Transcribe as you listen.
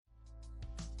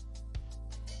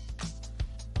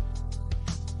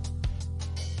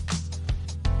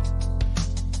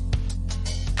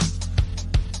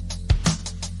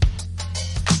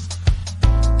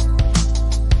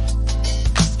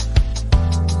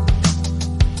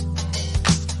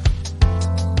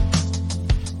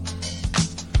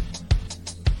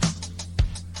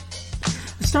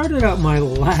started out my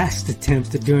last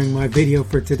attempt at doing my video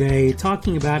for today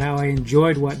talking about how I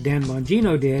enjoyed what Dan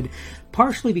Bongino did,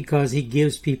 partially because he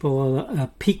gives people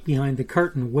a peek behind the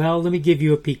curtain. Well, let me give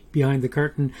you a peek behind the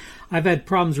curtain. I've had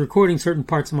problems recording certain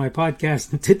parts of my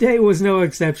podcast, and today was no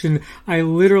exception. I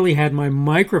literally had my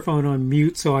microphone on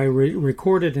mute, so I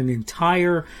recorded an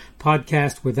entire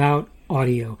podcast without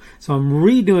audio. So I'm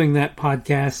redoing that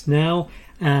podcast now.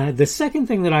 The second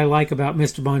thing that I like about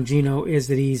Mr. Bongino is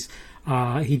that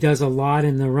he does a lot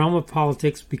in the realm of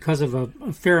politics because of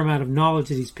a fair amount of knowledge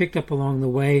that he's picked up along the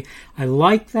way. I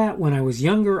liked that. When I was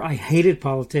younger, I hated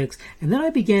politics, and then I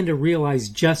began to realize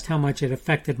just how much it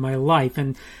affected my life,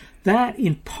 and that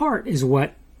in part is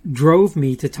what drove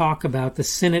me to talk about the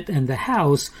Senate and the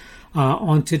House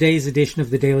on today's edition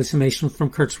of the Daily Summation from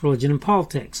Kurt's Religion and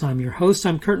Politics. I'm your host.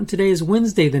 I'm Kurt, and today is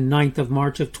Wednesday, the 9th of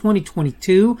March of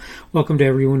 2022. Welcome to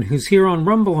everyone who's here on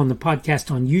Rumble, on the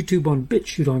podcast, on YouTube, on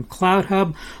BitChute, on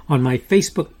CloudHub, on my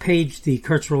Facebook page, the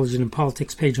Kurt's Religion and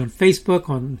Politics page on Facebook,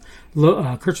 on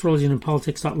Kurt's Religion and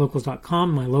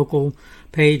Politics.locals.com, my local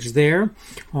page there,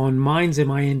 on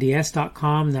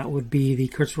minds.com, that would be the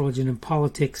Kurt's Religion and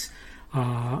Politics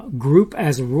group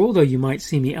as a rule, though you might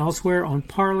see me elsewhere, on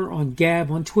Parler, on Gab,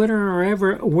 on Twitter, or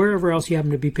wherever else you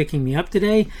happen to be picking me up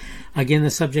today. Again, the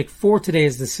subject for today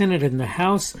is the Senate and the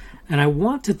House, and I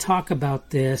want to talk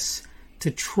about this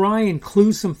to try and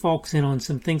clue some folks in on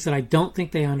some things that I don't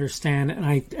think they understand, and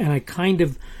I kind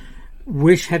of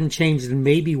wish hadn't changed, and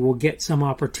maybe we'll get some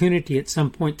opportunity at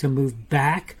some point to move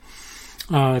back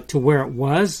to where it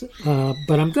was,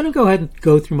 but I'm going to go ahead and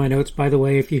go through my notes. By the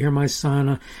way, if you hear my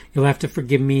son, you'll have to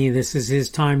forgive me. This is his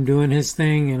time doing his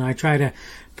thing, and I try to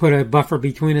put a buffer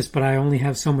between us, but I only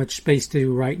have so much space to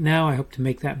do right now. I hope to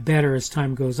make that better as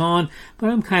time goes on, but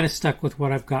I'm kind of stuck with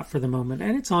what I've got for the moment,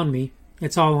 and it's on me.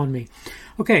 It's all on me.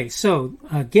 Okay, so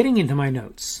getting into my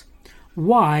notes.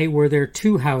 Why were there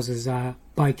two houses,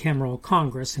 bicameral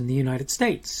Congress in the United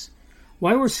States?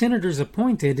 Why were senators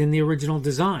appointed in the original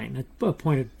design,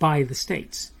 appointed by the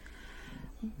states?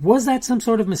 Was that some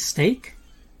sort of mistake?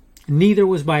 Neither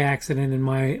was by accident in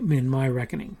my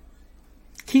reckoning.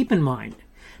 Keep in mind,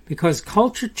 because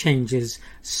culture changes,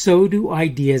 so do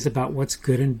ideas about what's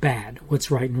good and bad,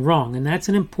 what's right and wrong, and that's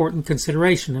an important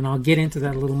consideration, and I'll get into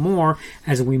that a little more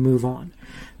as we move on.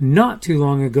 Not too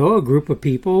long ago, a group of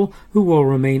people who will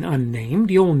remain unnamed,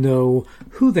 you'll know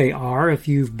who they are if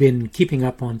you've been keeping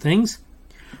up on things,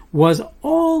 was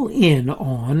all in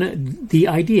on the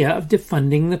idea of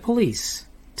defunding the police.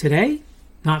 Today,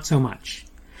 not so much.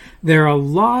 There are a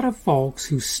lot of folks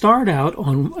who start out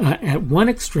on at one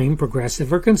extreme,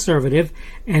 progressive or conservative,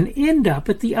 and end up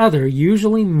at the other,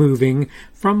 usually moving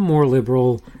from more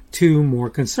liberal to more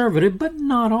conservative, but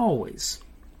not always.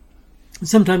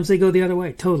 Sometimes they go the other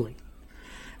way, totally.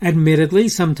 Admittedly,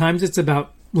 sometimes it's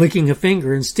about licking a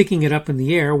finger and sticking it up in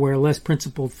the air where less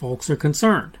principled folks are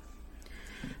concerned.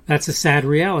 That's a sad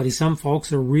reality. Some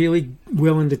folks are really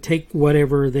willing to take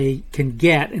whatever they can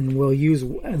get and will use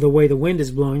the way the wind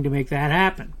is blowing to make that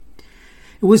happen.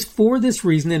 It was for this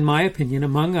reason, in my opinion,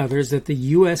 among others, that the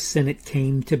U.S. Senate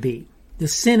came to be. The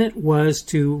Senate was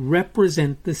to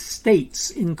represent the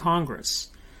states in Congress,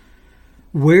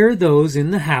 where those in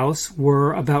the House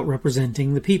were about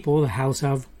representing the people, the House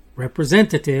of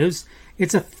Representatives.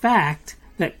 It's a fact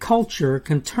that culture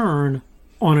can turn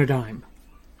on a dime.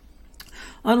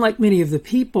 Unlike many of the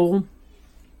people,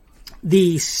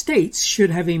 the states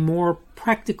should have a more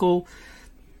practical,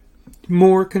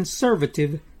 more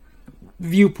conservative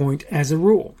viewpoint as a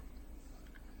rule.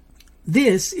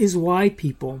 This is why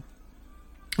people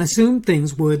assume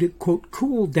things would, quote,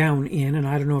 cool down in, and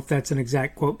I don't know if that's an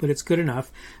exact quote, but it's good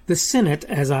enough, the Senate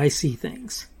as I see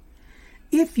things.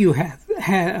 If you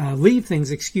leave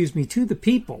things, to the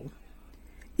people,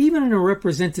 even in a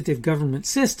representative government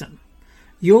system,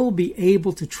 you'll be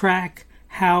able to track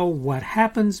how what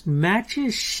happens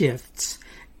matches shifts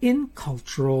in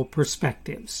cultural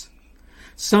perspectives.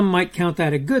 Some might count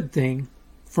that a good thing.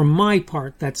 For my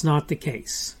part, that's not the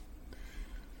case.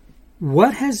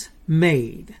 What has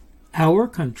made our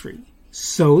country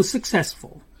so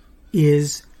successful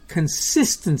is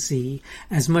consistency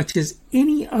as much as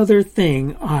any other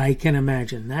thing I can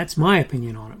imagine. That's my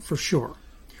opinion on it, for sure.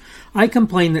 I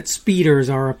complain that speeders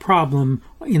are a problem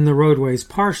in the roadways,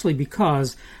 partially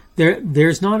because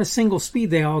there's not a single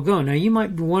speed they all go. Now, you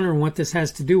might be wondering what this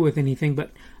has to do with anything,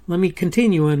 but let me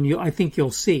continue, and I think you'll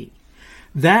see.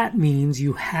 That means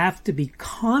you have to be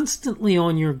constantly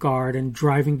on your guard and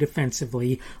driving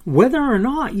defensively, whether or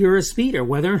not you're a speeder,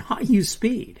 whether or not you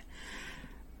speed.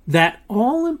 that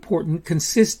all-important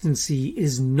consistency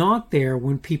is not there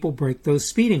when people break those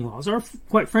speeding laws, or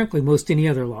quite frankly, most any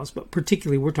other laws, but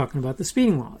particularly we're talking about the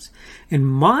speeding laws. In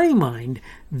my mind,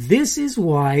 this is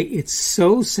why it's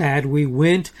so sad we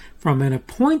went from an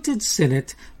appointed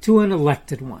Senate to an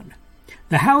elected one.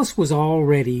 The House was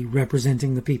already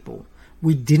representing the people.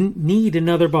 We didn't need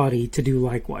another body to do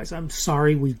likewise. I'm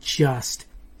sorry, we just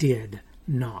did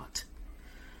not.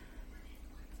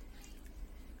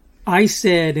 I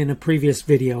said in a previous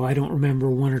video, I don't remember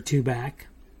one or two back,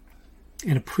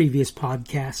 in a previous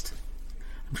podcast.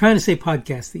 I'm trying to say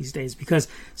podcast these days because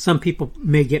some people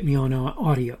may get me on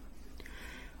audio.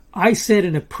 I said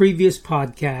in a previous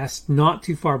podcast, not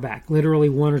too far back, literally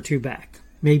one or two back,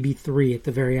 maybe three at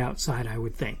the very outside, I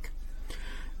would think,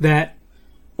 that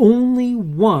only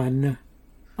one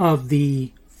of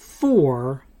the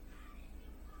four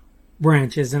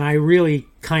branches, and I really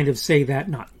kind of say that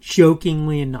not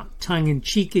jokingly and not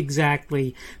tongue-in-cheek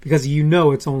exactly, because you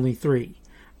know it's only three,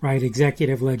 right?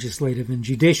 Executive, legislative, and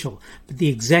judicial. But the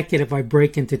executive I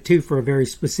break into two for a very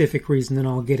specific reason, and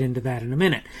I'll get into that in a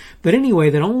minute. But anyway,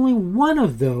 that only one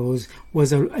of those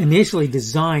was initially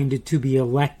designed to be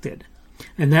elected,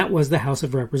 and that was the House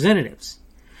of Representatives.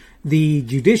 The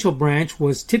judicial branch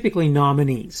was typically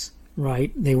nominees,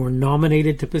 right? They were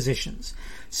nominated to positions.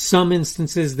 Some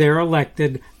instances they're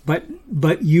elected,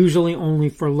 but usually only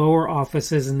for lower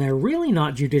offices, and they're really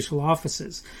not judicial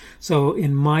offices. So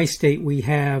in my state, we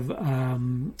have a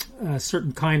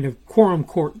certain kind of quorum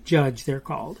court judge, they're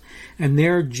called, and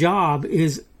their job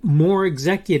is more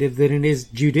executive than it is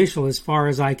judicial as far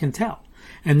as I can tell.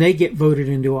 And they get voted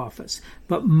into office.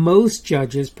 But most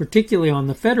judges, particularly on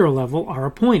the federal level, are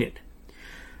appointed.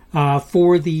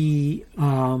 For the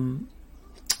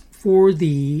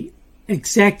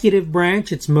executive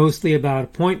branch, it's mostly about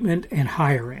appointment and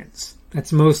hire-ins.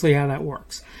 That's mostly how that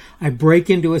works. I break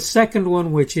into a second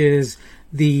one, which is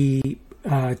the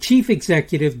chief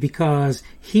executive, because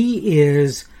he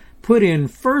is put in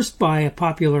first by a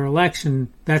popular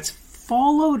election that's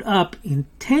followed up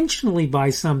intentionally by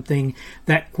something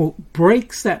that, quote,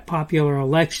 breaks that popular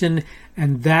election,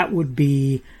 and that would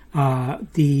be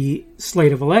the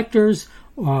slate of electors,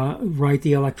 right,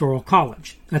 the Electoral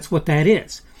College. That's what that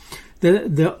is.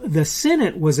 The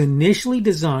Senate was initially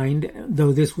designed,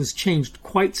 though this was changed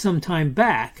quite some time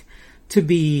back, to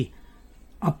be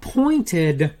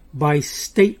appointed by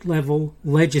state-level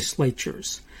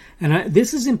legislatures. And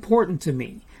this is important to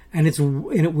me. And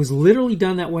it was literally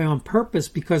done that way on purpose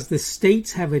because the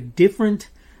states have the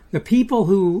people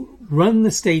who run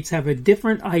the states have a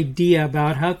different idea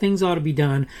about how things ought to be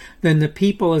done than the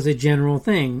people as a general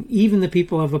thing, even the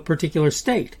people of a particular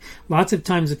state. Lots of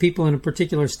times the people in a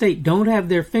particular state don't have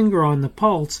their finger on the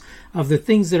pulse of the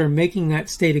things that are making that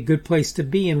state a good place to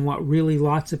be and what really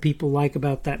lots of people like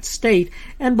about that state.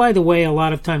 And by the way, a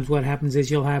lot of times what happens is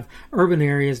you'll have urban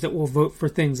areas that will vote for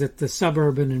things that the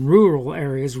suburban and rural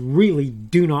areas really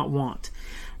do not want,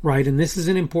 right? And this is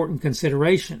an important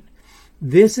consideration.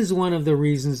 This is one of the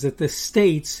reasons that the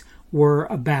states were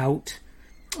the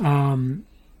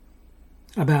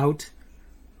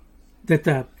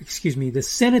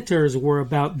senators were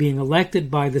about being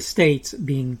elected by the states,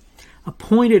 being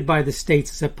appointed by the states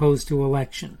as opposed to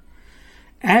election.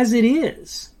 As it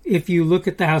is, if you look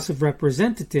at the House of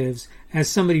Representatives, as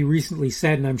somebody recently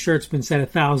said, and I'm sure it's been said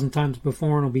 1,000 times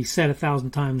before and will be said 1,000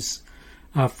 times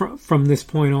from this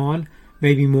point on,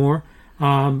 maybe more,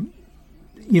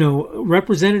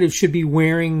 representatives should be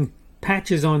wearing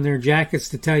patches on their jackets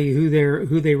to tell you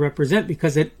who they represent,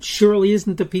 because it surely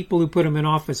isn't the people who put them in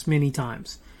office many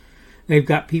times. They've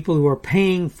got people who are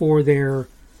paying for their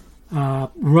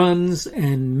runs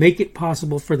and make it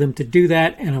possible for them to do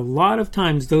that, and a lot of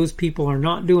times those people are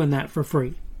not doing that for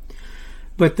free.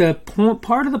 But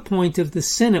part of the point of the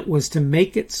Senate was to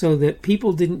make it so that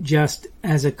people didn't just,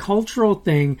 as a cultural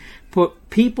thing, put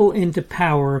people into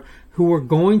power who were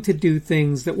going to do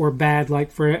things that were bad,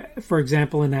 like, for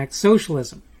example, enact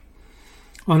socialism.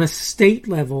 On a state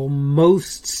level,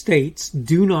 most states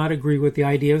do not agree with the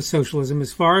idea of socialism,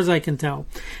 as far as I can tell.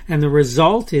 And the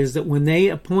result is that when they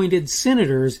appointed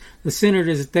senators, the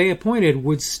senators that they appointed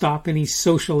would stop any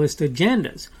socialist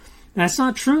agendas. That's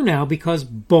not true now because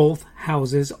both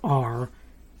houses are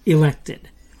elected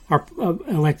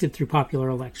through popular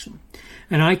election.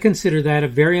 And I consider that a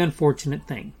very unfortunate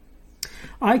thing.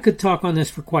 I could talk on this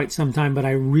for quite some time, but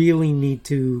I really need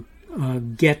to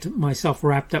get myself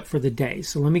wrapped up for the day.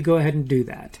 So let me go ahead and do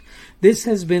that. This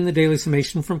has been the Daily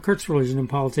Summation from Kurt's Religion and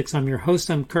Politics. I'm your host.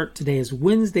 I'm Kurt. Today is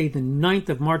Wednesday, the 9th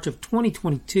of March of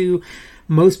 2022.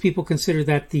 Most people consider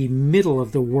that the middle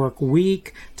of the work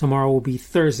week. Tomorrow will be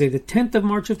Thursday, the 10th of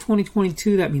March of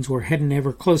 2022. That means we're heading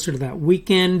ever closer to that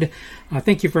weekend.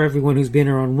 Thank you for everyone who's been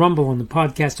here on Rumble, on the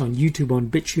podcast, on YouTube, on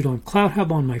BitChute, on CloutHub,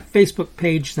 on my Facebook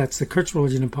page. That's the Kurt's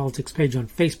Religion and Politics page on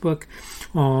Facebook,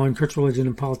 on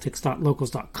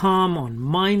kurtzreligionandpolitics.locals.com, on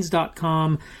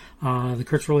minds.com, the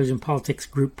Kurt's Religion Politics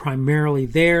group primarily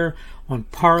there, on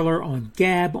Parler, on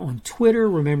Gab, on Twitter.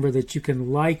 Remember that you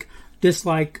can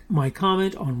dislike my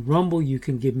comment. On Rumble, you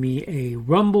can give me a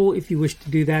rumble if you wish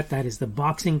to do that. That is the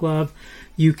boxing glove.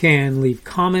 You can leave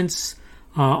comments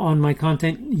on my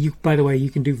content. By the way,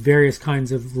 you can do various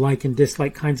kinds of like and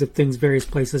dislike kinds of things, various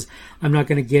places. I'm not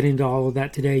going to get into all of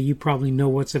that today. You probably know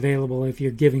what's available if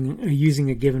you're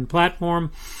using a given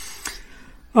platform.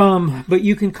 But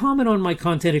you can comment on my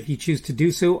content if you choose to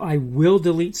do so. I will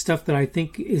delete stuff that I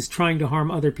think is trying to harm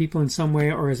other people in some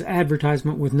way or is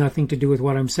advertisement with nothing to do with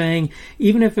what I'm saying.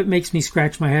 Even if it makes me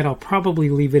scratch my head, I'll probably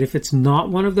leave it if it's not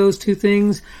one of those two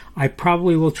things. I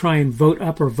probably will try and vote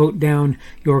up or vote down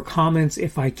your comments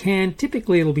if I can.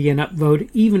 Typically, it'll be an upvote,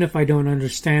 even if I don't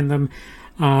understand them.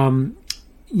 So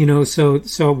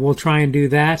we'll try and do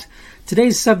that.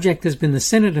 Today's subject has been the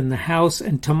Senate and the House,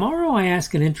 and tomorrow I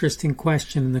ask an interesting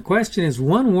question, and the question is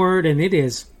one word, and it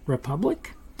is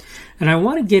republic. And I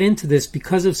want to get into this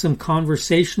because of some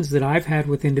conversations that I've had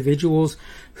with individuals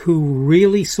who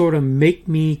really sort of make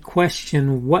me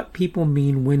question what people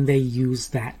mean when they use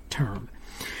that term.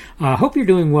 Hope you're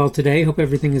doing well today. Hope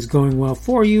everything is going well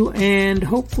for you. And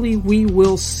hopefully we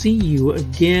will see you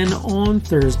again on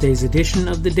Thursday's edition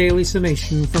of the Daily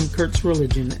Summation from Kurt's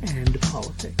Religion and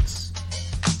Politics.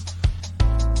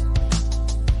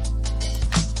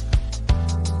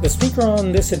 The speaker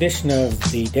on this edition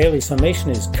of the Daily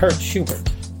Summation is Kurt Schubert.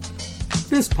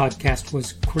 This podcast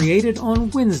was created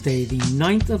on Wednesday, the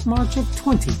 9th of March of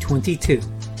 2022.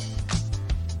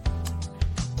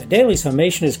 Daily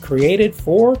Summation is created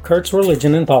for Kurt's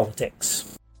Religion and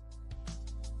Politics.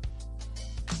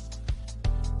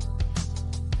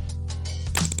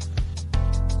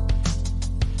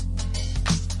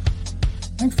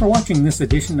 Thanks for watching this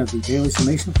edition of the Daily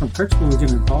Summation from Kurt's Religion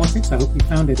and Politics. I hope you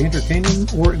found it entertaining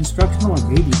or instructional, or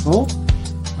maybe both.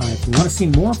 If you want to see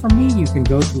more from me, you can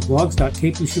go to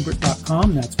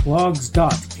blogs.kpschubert.com. That's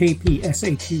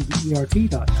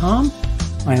blogs.kpschubert.com.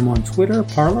 I am on Twitter,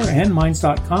 Parler, and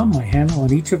Minds.com. My handle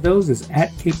on each of those is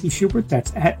 @KPSchubert. That's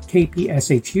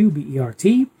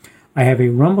 @KPSHUBERT. I have a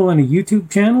Rumble and a YouTube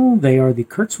channel. They are the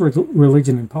Kurt's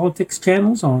Religion and Politics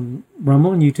channels on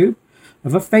Rumble and YouTube. I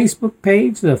have a Facebook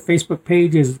page. The Facebook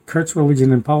page is Kurt's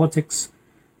Religion and Politics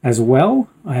as well.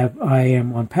 I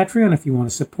am on Patreon. If you want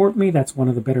to support me, that's one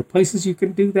of the better places you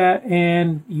can do that.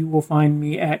 And you will find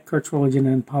me at Kurt's Religion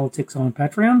and Politics on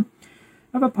Patreon.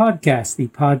 I have a podcast. The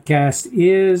podcast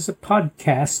is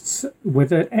podcasts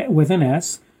with an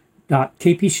S,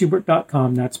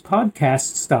 .kpschubert.com. That's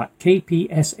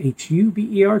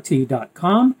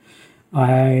podcasts.kpschubert.com.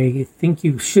 I think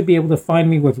you should be able to find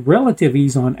me with relative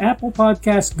ease on Apple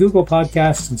Podcasts, Google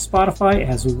Podcasts, and Spotify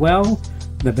as well.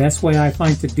 The best way I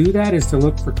find to do that is to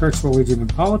look for Kurt's Religion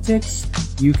and Politics.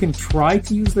 You can try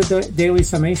to use the Daily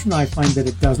Summation. I find that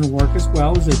it doesn't work as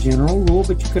well as a general rule,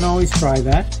 but you can always try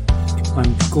that.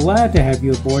 I'm glad to have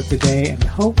you aboard today, and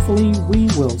hopefully we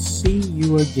will see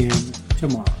you again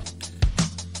tomorrow.